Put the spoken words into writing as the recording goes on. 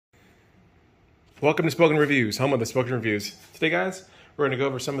Welcome to Spoken Reviews, home of the Spoken Reviews. Today, guys, we're going to go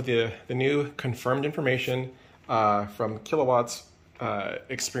over some of the new confirmed information from Kilowatt's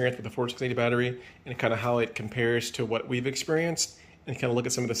experience with the 4680 battery and kind of how it compares to what we've experienced, and kind of look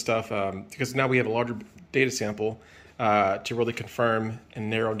at some of the stuff because now we have a larger data sample to really confirm and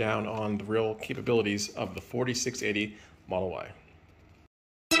narrow down on the real capabilities of the 4680 Model Y.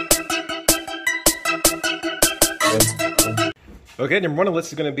 Okay, number one on the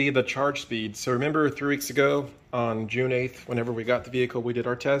list is going to be the charge speed. So remember 3 weeks ago on June 8th, whenever we got the vehicle, we did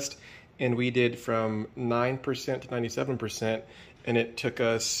our test, and we did from 9% to 97%, and it took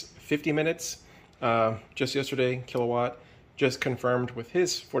us 50 minutes. Just yesterday, Kilowatt just confirmed with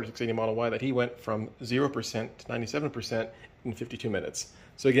his 4680 Model Y that he went from 0% to 97% in 52 minutes.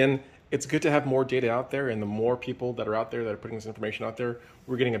 So again, it's good to have more data out there, and the more people that are out there that are putting this information out there,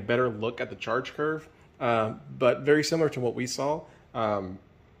 we're getting a better look at the charge curve. But very similar to what we saw,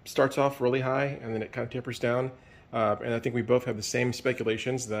 starts off really high and then it kind of tapers down. And I think we both have the same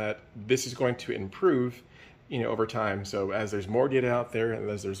speculations that this is going to improve, over time. So as there's more data out there and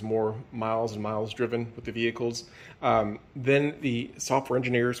as there's more miles and miles driven with the vehicles, then the software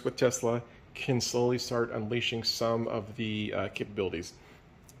engineers with Tesla can slowly start unleashing some of the capabilities.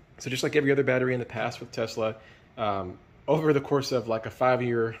 So just like every other battery in the past with Tesla, over the course of like a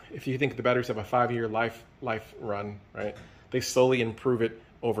 5-year, if you think the batteries have a 5-year life run, right? They slowly improve it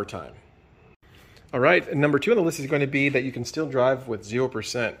over time. All right, and number two on the list is going to be that you can still drive with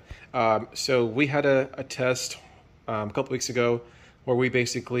 0%. So we had a test a couple weeks ago where we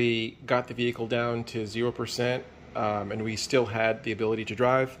basically got the vehicle down to 0%, and we still had the ability to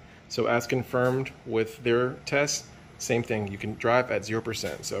drive. So as confirmed with their test, same thing, you can drive at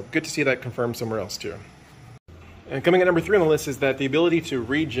 0%. So good to see that confirmed somewhere else too. And coming at number three on the list is that the ability to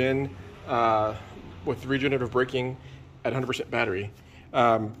regen with regenerative braking at 100% battery.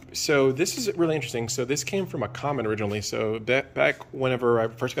 So this is really interesting. So this came from a comment originally. So back whenever I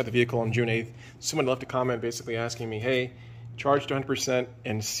first got the vehicle on June 8th, someone left a comment basically asking me, hey, charge to 100%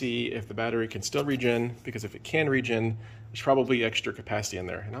 and see if the battery can still regen, because if it can regen, there's probably extra capacity in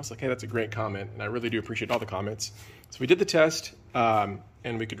there. And I was like, hey, that's a great comment, and I really do appreciate all the comments. So we did the test,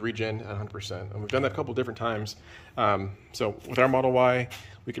 and we could regen at 100%. And we've done that a couple different times. So with our Model Y,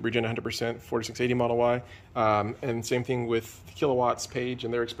 we could regen 100%, 4680 Model Y. And same thing with Kilowatt's page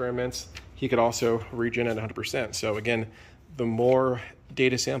and their experiments. He could also regen at 100%. So again, the more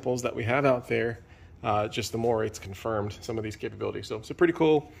data samples that we have out there, just the more it's confirmed some of these capabilities. So pretty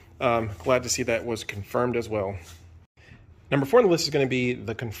cool. Glad to see that was confirmed as well. Number four on the list is going to be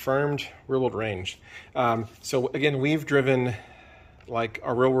the confirmed real-world range. So again, we've driven like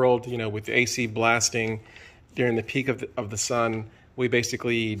our real world, with the AC blasting during the peak of the sun. We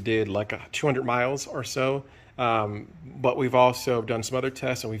basically did like 200 miles or so. But we've also done some other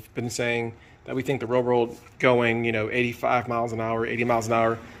tests, and we've been saying that we think the real world going, 85 miles an hour, 80 miles an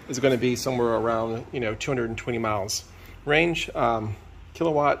hour is going to be somewhere around, 220 miles range.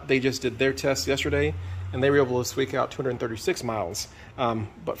 Kilowatt, they just did their test yesterday, and they were able to squeak out 236 miles.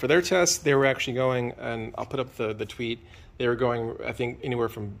 But for their test, they were actually going, and I'll put up the tweet, they were going, I think, anywhere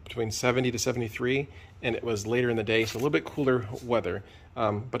from between 70 to 73, and it was later in the day, so a little bit cooler weather.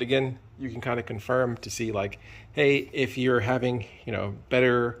 But again, you can kind of confirm to see like, hey, if you're having,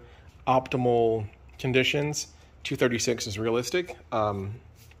 better optimal conditions, 236 is realistic,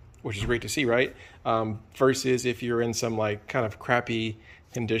 which is great to see, right? Versus if you're in some like kind of crappy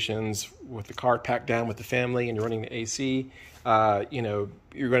conditions with the car packed down with the family and you're running the AC,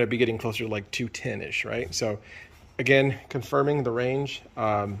 you're going to be getting closer to like 210-ish, right? So again, confirming the range,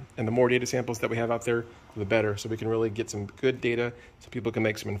 and the more data samples that we have out there, the better. So we can really get some good data so people can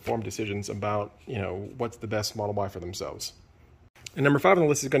make some informed decisions about, what's the best Model Y for themselves. And number five on the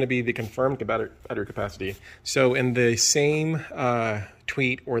list is going to be the confirmed battery capacity. So in the same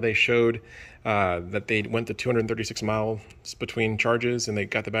tweet where they showed that they went to 236 miles between charges and they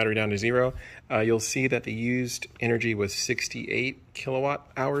got the battery down to 0, you'll see that the used energy was 68 kilowatt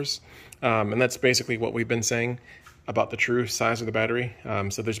hours. And that's basically what we've been saying about the true size of the battery.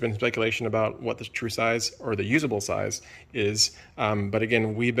 So there's been speculation about what the true size or the usable size is. But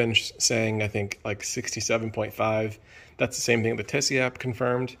again, we've been saying, I think, like 67.5. That's the same thing the Tessie app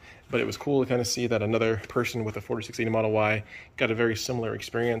confirmed. But it was cool to kind of see that another person with a 4680 Model Y got a very similar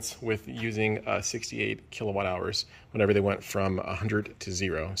experience with using 68 kilowatt hours whenever they went from 100 to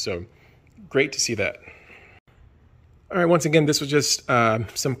 0. So great to see that. All right, once again, this was just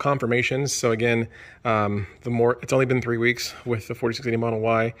some confirmations. So again, it's only been 3 weeks with the 4680 Model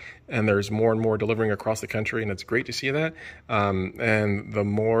Y, and there's more and more delivering across the country, and it's great to see that. And the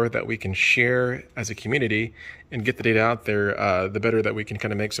more that we can share as a community and get the data out there, the better that we can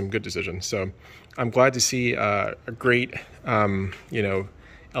kind of make some good decisions. So I'm glad to see a great,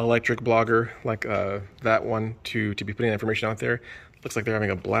 electric blogger like that one to be putting that information out there. Looks like they're having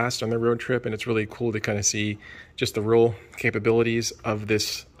a blast on their road trip, and it's really cool to kind of see just the real capabilities of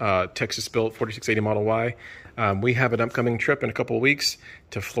this Texas-built 4680 Model Y. We have an upcoming trip in a couple of weeks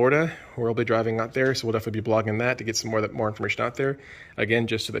to Florida, where we'll be driving out there, so we'll definitely be blogging that to get some more information out there, again,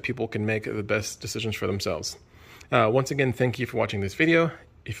 just so that people can make the best decisions for themselves. Once again, thank you for watching this video.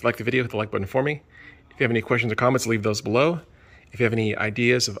 If you like the video, hit the like button for me. If you have any questions or comments, leave those below. If you have any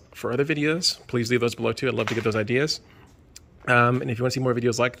ideas for other videos, please leave those below too. I'd love to get those ideas. And if you want to see more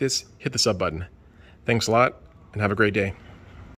videos like this, hit the sub button. Thanks a lot, and have a great day.